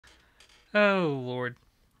Oh, Lord.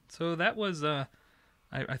 So that was, I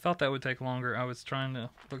thought that would take longer. I was trying to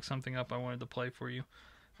look something up I wanted to play for you.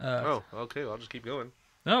 Oh, okay. Well, I'll just keep going.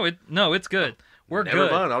 No, it's good. We're Never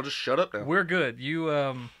good. mind. I'll just shut up now. We're good. You,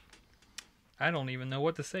 I don't even know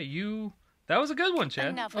what to say. That was a good one,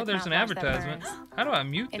 Chad. Oh, there's an advertisement. How do I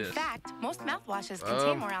mute this? In fact, most mouthwashes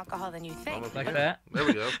contain more alcohol than you think. Like that? There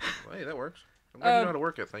we go. Hey, that works. I'm glad you know how to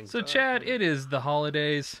work at things. So, Chad, it is the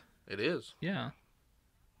holidays. It is. Yeah.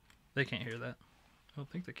 They can't hear that. I don't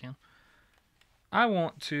think they can. I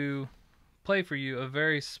want to play for you a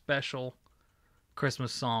very special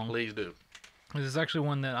Christmas song. Please do. This is actually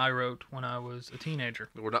one that I wrote when I was a teenager.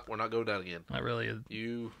 We're not going down again. Not really.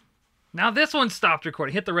 Now this one stopped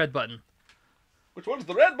recording. Hit the red button. Which one's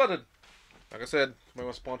the red button? Like I said, we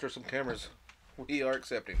want to sponsor some cameras. We are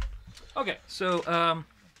accepting. Okay, so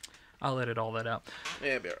I'll edit all that out.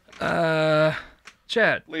 Yeah, be alright.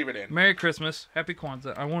 Chad. Leave it in. Merry Christmas. Happy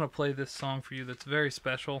Kwanzaa. I want to play this song for you that's very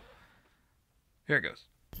special. Here it goes.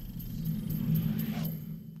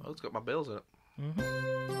 Oh, it's got my bells in it.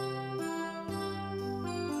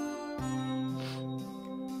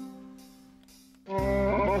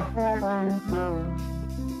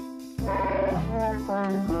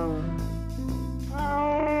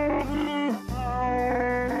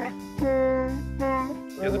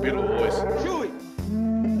 He has a beautiful voice.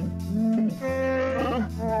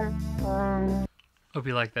 Hope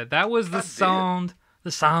you like that. That was the sound.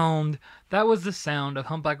 That was the sound of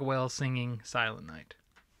Humpback Whale singing Silent Night.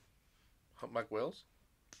 Humpback whales?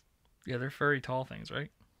 Yeah, they're furry, tall things, right?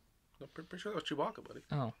 I'm pretty sure that was Chewbacca, buddy.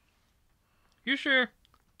 Oh. You sure?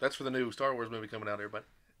 That's for the new Star Wars movie coming out, everybody.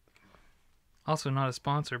 Also not a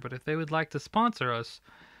sponsor, but if they would like to sponsor us,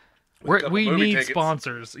 With we movie need tickets.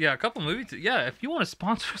 sponsors. Yeah, a couple movie yeah, if you want to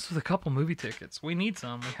sponsor us with a couple movie tickets, we need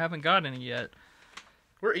some. We haven't got any yet.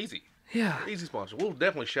 We're easy. Yeah. We're easy sponsor. We'll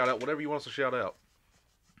definitely shout out whatever you want us to shout out.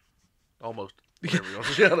 Almost. Whatever you want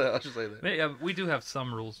us to shout out. I should say that. Yeah, we do have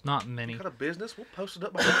some rules, not many. Got a business? We'll post it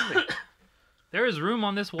up behind me. There is room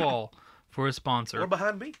on this wall for a sponsor. Or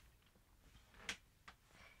behind me.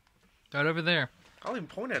 Right over there. I'll even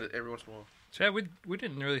point at it every once in a while. Chad, we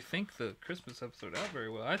didn't really think the Christmas episode out very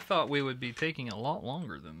well. I thought we would be taking a lot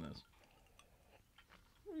longer than this.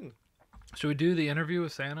 Should we do the interview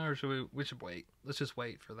with Santa, or should we should wait? Let's just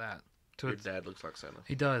wait for that. Your dad looks like Santa.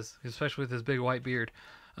 He does, especially with his big white beard.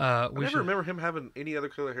 I never remember him having any other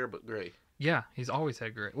color hair but gray. Yeah, he's always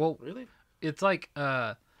had gray. Well, really? It's like,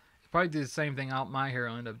 probably do the same thing my hair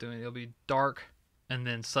will end up doing. It'll be dark and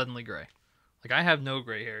then suddenly gray. Like, I have no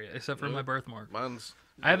gray hair yet, except for my birthmark.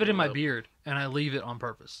 I have it in my beard, and I leave it on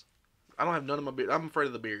purpose. I don't have none of my beard. I'm afraid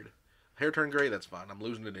of the beard. Hair turned gray, that's fine. I'm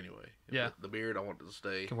losing it anyway. Yeah. The beard, I want it to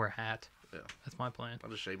stay. You can wear a hat. Yeah. That's my plan.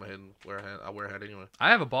 I'll just shave my head and wear a hat. I wear a hat anyway.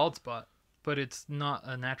 I have a bald spot, but it's not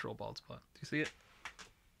a natural bald spot. Do you see it?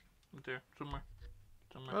 Right there, somewhere.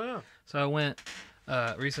 Oh, yeah. So I went,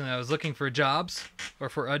 recently I was looking for jobs, or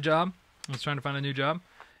for a job. I was trying to find a new job,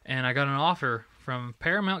 and I got an offer from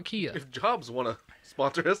Paramount Kia. If Jobs want to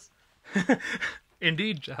sponsor us.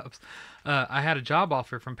 Indeed, Jobs. I had a job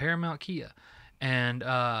offer from Paramount Kia, and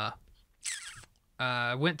I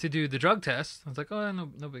went to do the drug test. I was like, oh,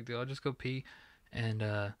 no big deal. I'll just go pee. And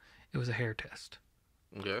it was a hair test.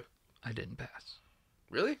 Okay. I didn't pass.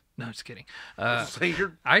 Really? No, just kidding.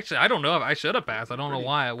 You're actually, I don't know if I should have passed. I don't know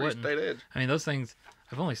why I wouldn't. Straight edge. I mean, those things,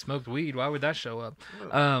 I've only smoked weed. Why would that show up?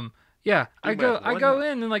 Oh. Yeah, I go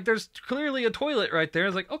in, and like there's clearly a toilet right there. I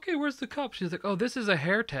was like, okay, where's the cup? She's like, oh, this is a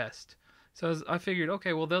hair test. So I figured,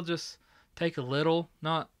 okay, well, they'll just take a little,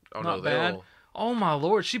 not bad. Oh, my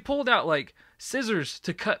Lord. She pulled out, like, scissors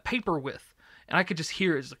to cut paper with. And I could just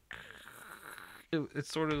hear it. It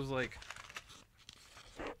sort of was like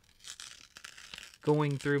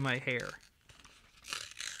going through my hair.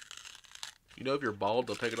 You know, if you're bald,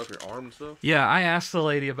 they'll take it off your arm and stuff? Yeah, I asked the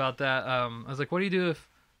lady about that. I was like, what do you do if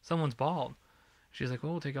someone's bald? She's like,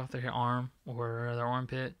 well, we'll take off their arm or their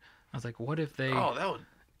armpit. I was like, what if they... Oh, that would...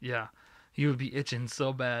 Yeah. You would be itching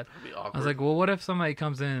so bad. That'd be awkward. I was like, well, what if somebody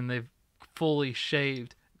comes in and they've fully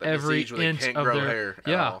shaved every inch of their hair?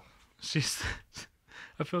 Yeah. She's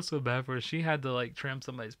I feel so bad for her. She had to like trim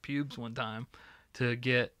somebody's pubes one time to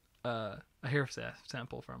get a hair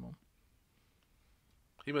sample from him.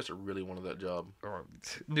 He must have really wanted that job. Or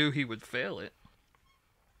knew he would fail it.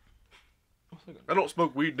 I don't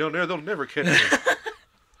smoke weed down there. They'll never catch me.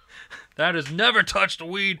 That has never touched a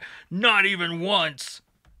weed, not even once.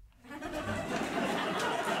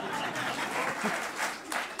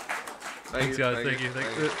 Thanks, guys. Thank you.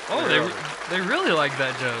 Oh, they really like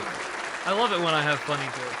that joke. I love it when I have funny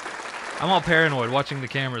jokes. I'm all paranoid watching the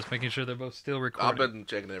cameras, making sure they're both still recording. I've been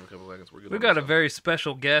checking every couple seconds. We're good. We've got a very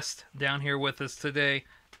special guest down here with us today.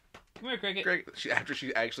 Come here, Cricket. After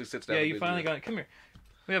she actually sits down. Yeah, you finally got it. Come here.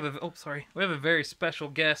 We have a very special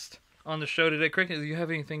guest on the show today. Cricket, do you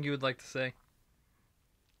have anything you would like to say?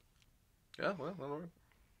 Yeah, well, all right.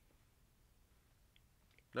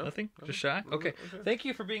 No, Nothing? Just shy? Okay. Thank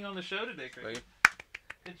you for being on the show today, Cricket.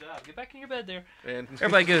 Good job. Get back in your bed there. And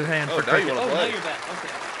everybody give a hand for Cricket. Now you're back.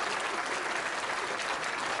 Okay.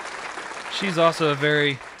 She's also a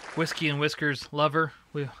very Whiskey and Whiskers lover.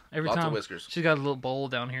 Lots of whiskers. She's got a little bowl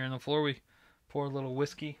down here on the floor. We pour a little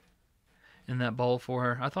whiskey in that bowl for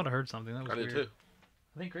her. I thought I heard something. That was weird. I did too.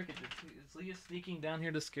 I think Cricket did too. Is Leah sneaking down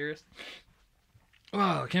here to scare us?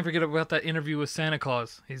 Oh, I can't forget about that interview with Santa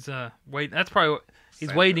Claus. He's waiting. That's probably what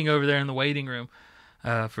he's waiting over there in the waiting room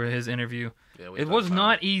for his interview. Yeah, it was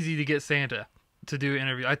not easy to get Santa to do an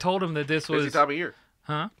interview. I told him that this was busy time of year.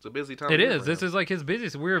 Huh? It's a busy time. It is. This is like his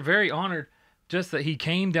busiest. We were very honored just that he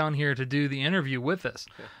came down here to do the interview with us.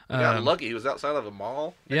 Yeah. We got lucky. He was outside of a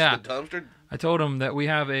mall. Next to the dumpster. I told him that we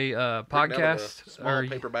have a podcast. Small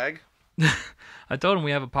paper bag. I told him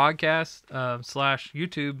we have a podcast /.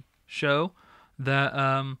 YouTube show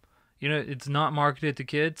that it's not marketed to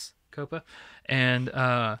kids, Copa, and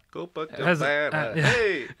it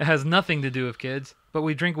has nothing to do with kids. But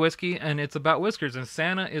we drink whiskey, and it's about whiskers. And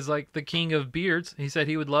Santa is like the king of beards. He said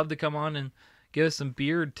he would love to come on and give us some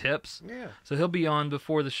beard tips. Yeah. So he'll be on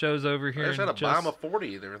before the show's over here. I just had to buy him a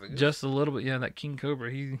 40 and everything. Just a little bit, yeah. That King Cobra.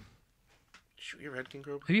 You ever had King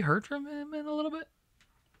Cobra? Have you heard from him in a little bit?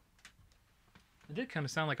 It did kind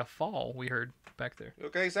of sound like a fall we heard back there. You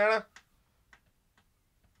okay, Santa?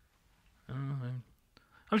 I'm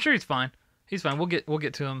sure he's fine. He's fine. We'll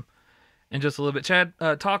get to him in just a little bit. Chad,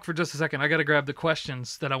 talk for just a second. I got to grab the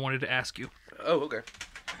questions that I wanted to ask you. Oh, okay.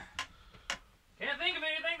 Can't think of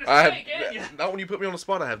anything to say, can you? Not when you put me on the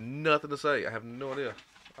spot. I have nothing to say. I have no idea.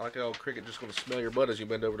 I like how Cricket just going to smell your butt as you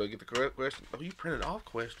bend over to get the correct question. Oh, you printed off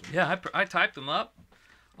questions. Yeah, I typed them up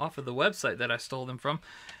off of the website that I stole them from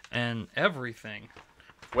and everything.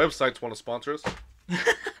 Websites want to sponsor us.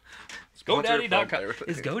 GoDaddy.com.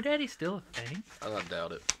 Is GoDaddy still a thing? I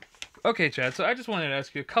doubt it. Okay, Chad, so I just wanted to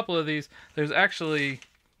ask you a couple of these. There's actually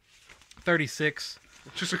 36.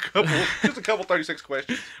 Just a couple 36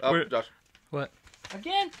 questions. Josh. What?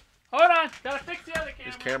 Again? Hold on. Gotta fix the other camera.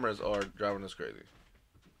 These cameras are driving us crazy.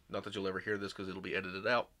 Not that you'll ever hear this because it'll be edited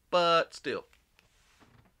out, but still.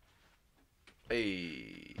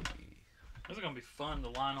 Hey. This is going to be fun to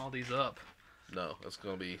line all these up. No, you're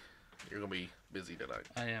going to be busy tonight.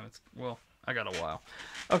 I am. I got a while.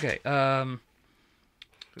 Okay,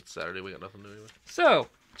 it's Saturday. We got nothing to do with. So,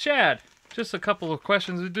 Chad, just a couple of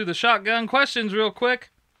questions. We do the shotgun questions real quick.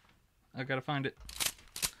 I got to find it.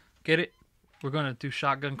 Get it? We're going to do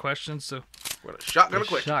shotgun questions, so... We're going to shotgun a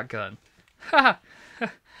question. Shotgun. Ha!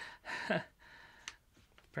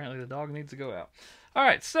 Apparently the dog needs to go out. All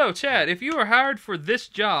right, so, Chad, if you were hired for this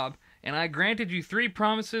job and I granted you 3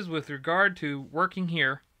 promises with regard to working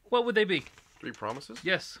here, what would they be? 3 promises?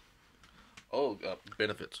 Yes. Oh,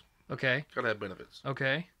 benefits. Okay. Gotta have benefits.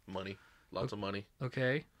 Okay. Money. Lots of money.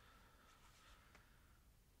 Okay.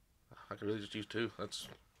 I could really just use 2. That's...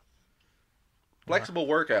 Flexible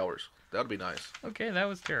work hours. That'd be nice. Okay, that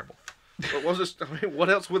was terrible. What was this? I mean, what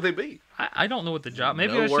else would they be? I don't know what the job...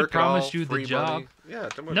 Maybe I should promise you the job. Money. Yeah,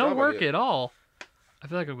 no work at all. I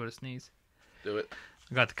feel like I'm going to sneeze. Do it.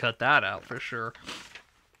 I got to cut that out for sure.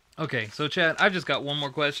 Okay, so Chad, I've just got one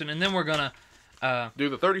more question, and then we're going to... do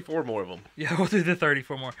the 34 more of them. Yeah, we'll do the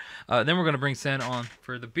 34 more. Then we're going to bring Santa on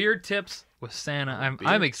for the beard tips with Santa.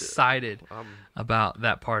 I'm excited about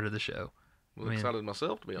that part of the show. I'm excited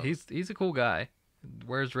myself, to be honest. He's a cool guy.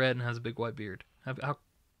 Wears red and has a big white beard.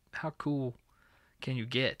 How cool can you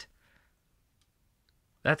get?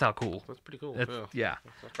 That's how cool. That's pretty cool. Yeah.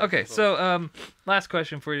 Okay, so last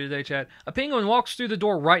question for you today, Chad. A penguin walks through the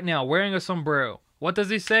door right now wearing a sombrero. What does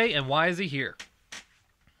he say, and why is he here?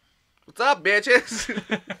 What's up, bitches?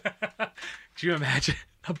 Could you imagine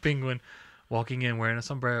a penguin walking in wearing a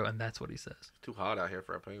sombrero, and that's what he says? It's too hot out here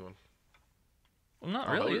for a penguin. Well, not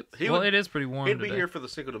really. It is pretty warm today. He'd be here for the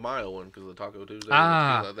Cinco de Mayo one because of the Taco Tuesday.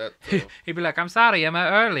 Like that, so. He'd be like, I'm sorry, I'm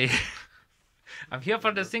out early. I'm here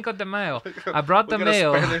for the Cinco de Mayo. I brought the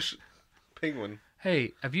mail. A Spanish penguin.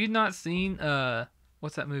 Hey, have you not seen,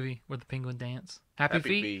 what's that movie where the penguin dance? Happy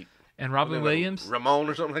Feet? And Robin Williams? Ramon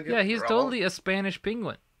or something like that? Yeah, he's totally a Spanish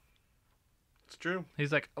penguin. It's true.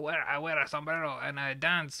 He's like, I wear a sombrero and I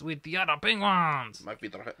dance with the other penguins. My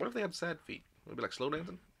feet what if they had sad feet? Would it be like slow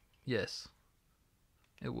dancing? Yes.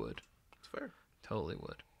 It would. It's fair. Totally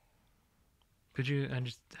would. Could you,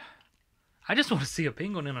 I just want to see a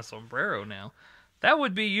penguin in a sombrero now. That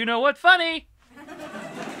would be, you know what, funny.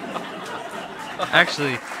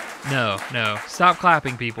 Actually, no. Stop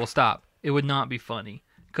clapping, people. Stop. It would not be funny.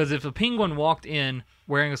 Because if a penguin walked in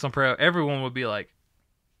wearing a sombrero, everyone would be like,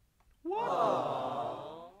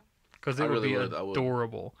 whoa. Because it would be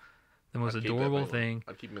adorable. The most adorable thing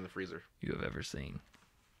I'd keep him in the freezer. You have ever seen.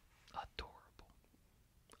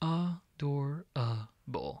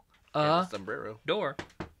 Adorable. Sombrero.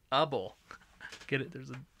 Adorable. Get it? There's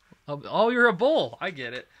a... Oh, you're a bull. I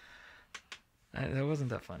get it. That wasn't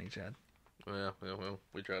that funny, Chad. Yeah, well,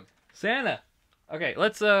 we tried. Santa. Okay,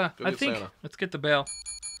 let's Santa. Let's get the bell.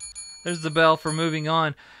 There's the bell for moving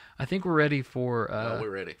on. I think we're ready for we're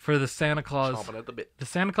ready for the Santa Claus. Chomping at the bit. The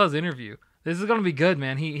Santa Claus interview. This is gonna be good,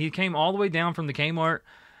 man. He came all the way down from the Kmart.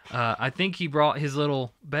 I think he brought his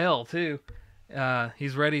little bell too.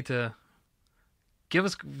 He's ready to give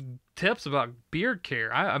us tips about beard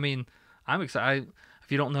care. I mean, I'm excited.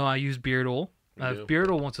 If you don't know, I use beard oil. If Beard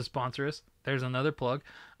Oil wants to sponsor us, there's another plug.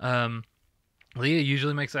 Leah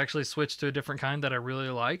usually makes actually switch to a different kind that I really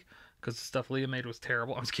like because the stuff Leah made was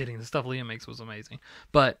terrible. I'm just kidding. The stuff Leah makes was amazing.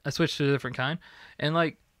 But I switched to a different kind. And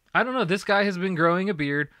like, I don't know, this guy has been growing a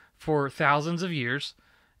beard for thousands of years.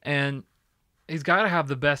 And he's got to have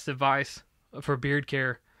the best advice for beard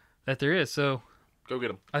care that there is. So go get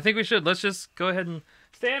him. I think we should. Let's just go ahead and...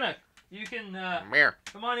 Santa, you can... Come here.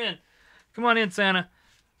 Come on in. Come on in, Santa.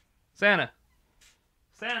 Santa.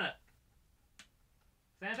 Santa.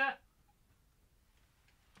 Santa?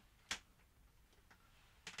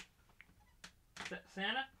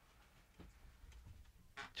 Santa?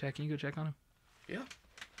 Check, can you go check on him? Yeah.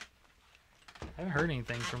 I haven't heard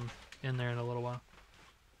anything from in there in a little while.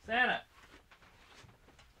 Santa!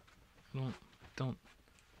 Don't.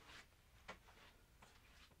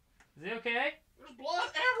 Is he okay? There's blood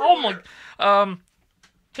everywhere. Oh my...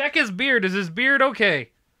 check his beard. Is his beard okay?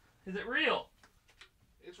 Is it real?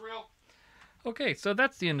 It's real. Okay, so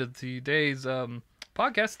that's the end of today's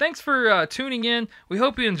podcast. Thanks for tuning in. We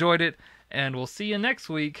hope you enjoyed it, and we'll see you next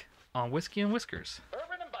week on Whiskey and Whiskers.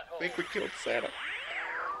 I think we killed Santa.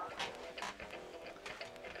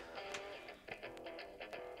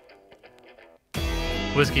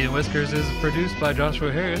 Whiskey and Whiskers is produced by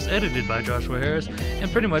Joshua Harris, edited by Joshua Harris,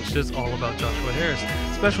 and pretty much just all about Joshua Harris.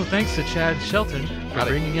 Special thanks to Chad Shelton for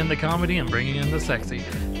bringing in the comedy and bringing in the sexy.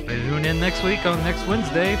 Tune in next week on next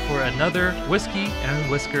Wednesday for another Whiskey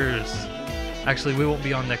and Whiskers. Actually, we won't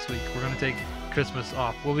be on next week. We're going to take Christmas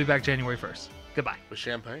off. We'll be back January 1st. Goodbye. With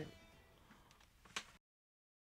champagne.